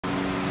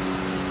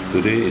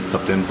Today is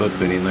September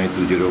 29,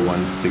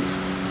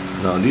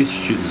 2016. Now this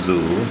Shih Tzu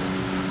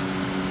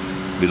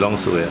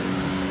belongs to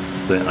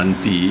the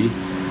auntie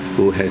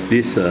who has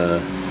this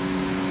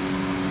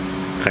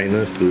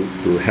kindness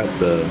to help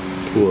the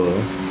poor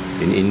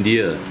in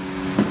India,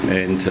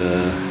 and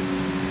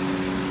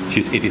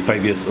she's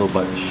 85 years old,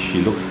 but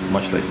she looks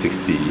much like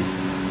 60.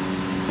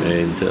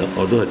 And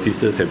although her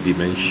sisters have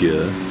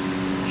dementia,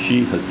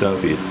 she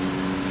herself is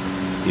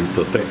in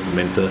perfect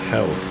mental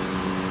health.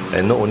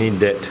 And not only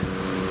that,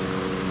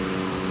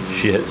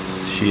 she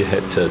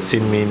had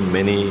seen me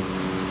many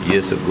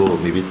years ago,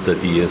 maybe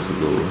 30 years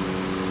ago,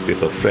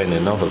 with a friend,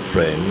 and now her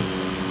friend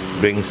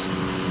brings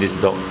this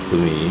dog to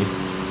me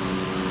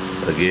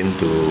again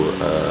to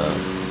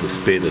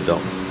spay the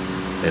dog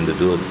and to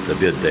do a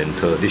bit of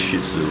dental. This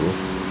Shih Tzu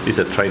is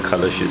a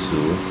tricolor Shih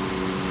Tzu,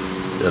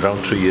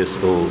 around 3 years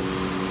old,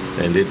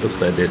 and it looks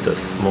like there's a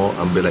small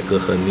umbilical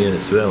hernia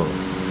as well.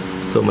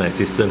 So my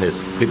assistant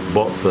has clipped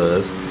board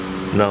first.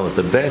 Now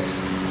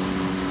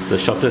the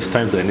shortest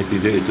time to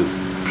anesthesia is to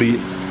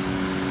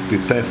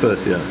prepare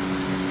first,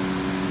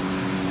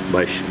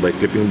 by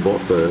clipping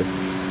board first,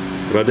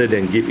 rather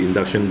than give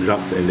induction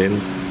drugs and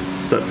then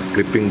start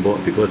clipping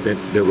board, because that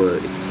will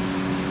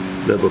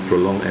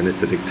prolong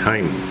anesthetic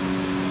time,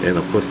 and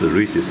of course the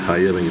risk is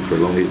higher when you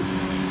prolong it.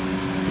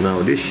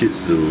 Now this Shih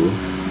Tzu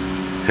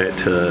had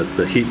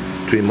the heat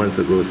 3 months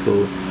ago,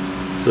 so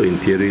in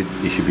theory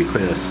it should be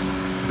quite a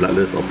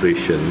bloodless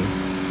operation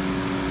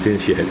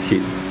since she had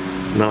heat.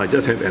 Now I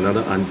just had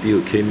another auntie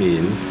who came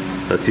in.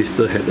 Her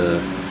sister had a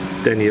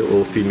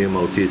 10-year-old female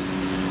Maltese,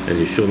 and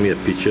she showed me a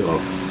picture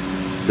of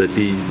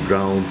dirty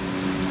brown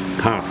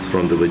pus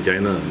from the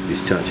vagina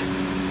discharge.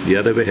 The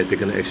other way had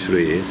taken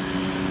x-rays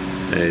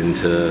and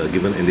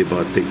given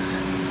antibiotics,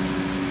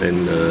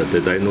 and the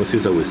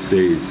diagnosis I would say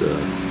is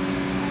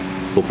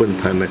open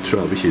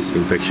pyometra, which is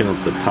infection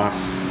of the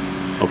pus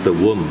of the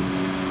womb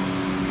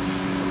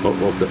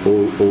of the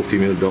old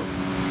female dog,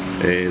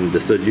 and the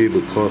surgery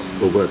would cost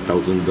over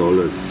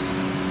 $1,000.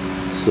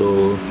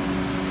 So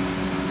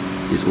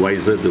it's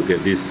wiser to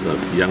get this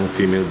young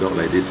female dog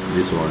like this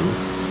one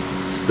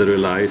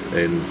sterilized,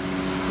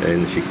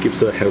 and she keeps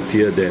her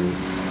healthier than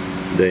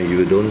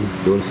you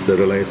don't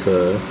sterilize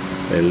her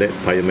and let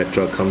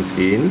pyometra comes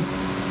in.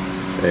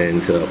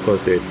 And of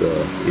course there's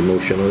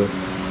emotional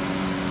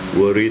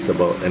worries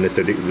about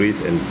anesthetic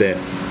risk and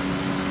death,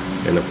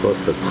 and of course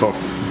the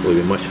cost will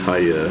be much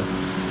higher,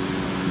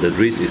 the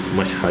risk is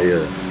much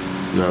higher.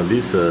 Now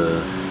this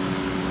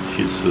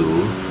Shih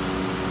Tzu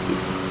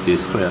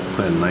is quite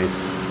a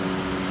nice,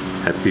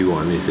 happy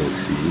one, you can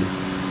see,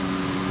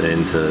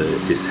 and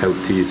it's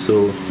healthy,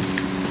 so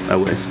I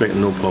would expect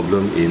no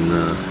problem in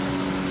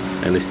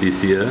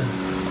anesthesia.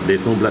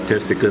 There's no blood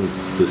test taken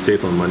to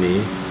save on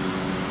money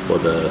for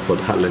the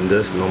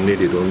heartlanders. Normally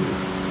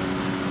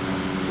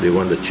they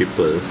want the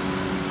cheapest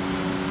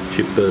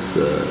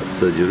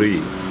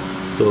surgery.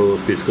 So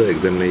physical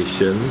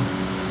examination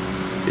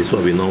is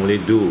what we normally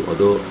do,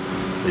 although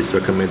it's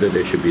recommended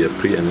there should be a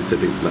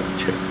pre-anesthetic blood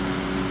check.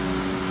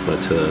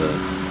 But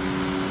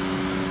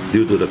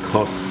due to the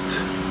cost,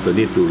 the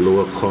need to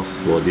lower costs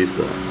for these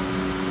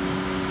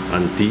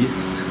aunties,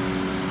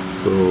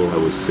 so I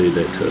would say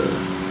that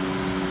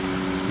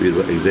we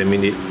will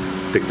examine it,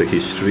 take the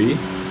history,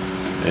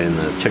 and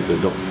check the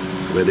dog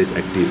whether it's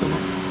active or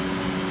not.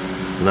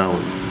 Now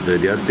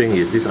the other thing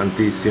is, this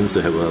auntie seems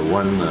to have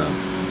one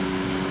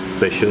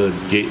special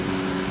jade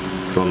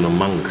from the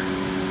monk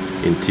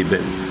in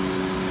Tibet,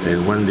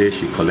 and one day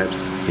she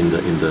collapsed in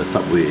the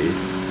subway,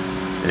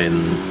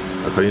 and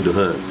according to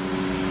her,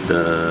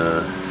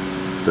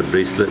 the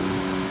bracelet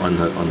on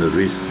her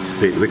wrist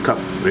said, "Wake up,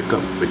 wake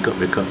up, wake up,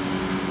 wake up."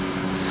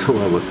 So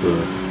I was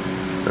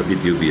a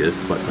bit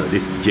dubious, but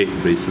this jade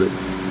bracelet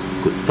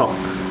could talk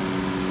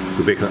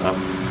to wake her up.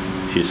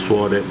 She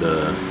swore that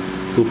the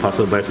 2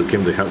 passerbys who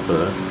came to help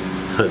her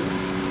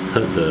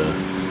heard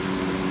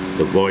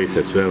the voice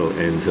as well,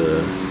 and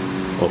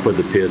offered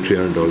to pay her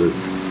 $300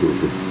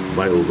 to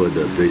buy over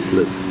the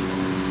bracelet,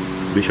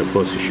 which of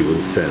course she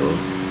won't sell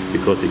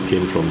because it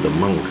came from the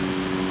monk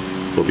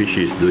for which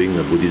she is doing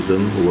a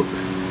Buddhism work.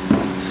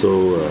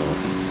 So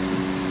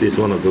this is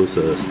one of those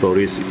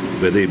stories,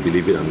 whether you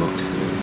believe it or not.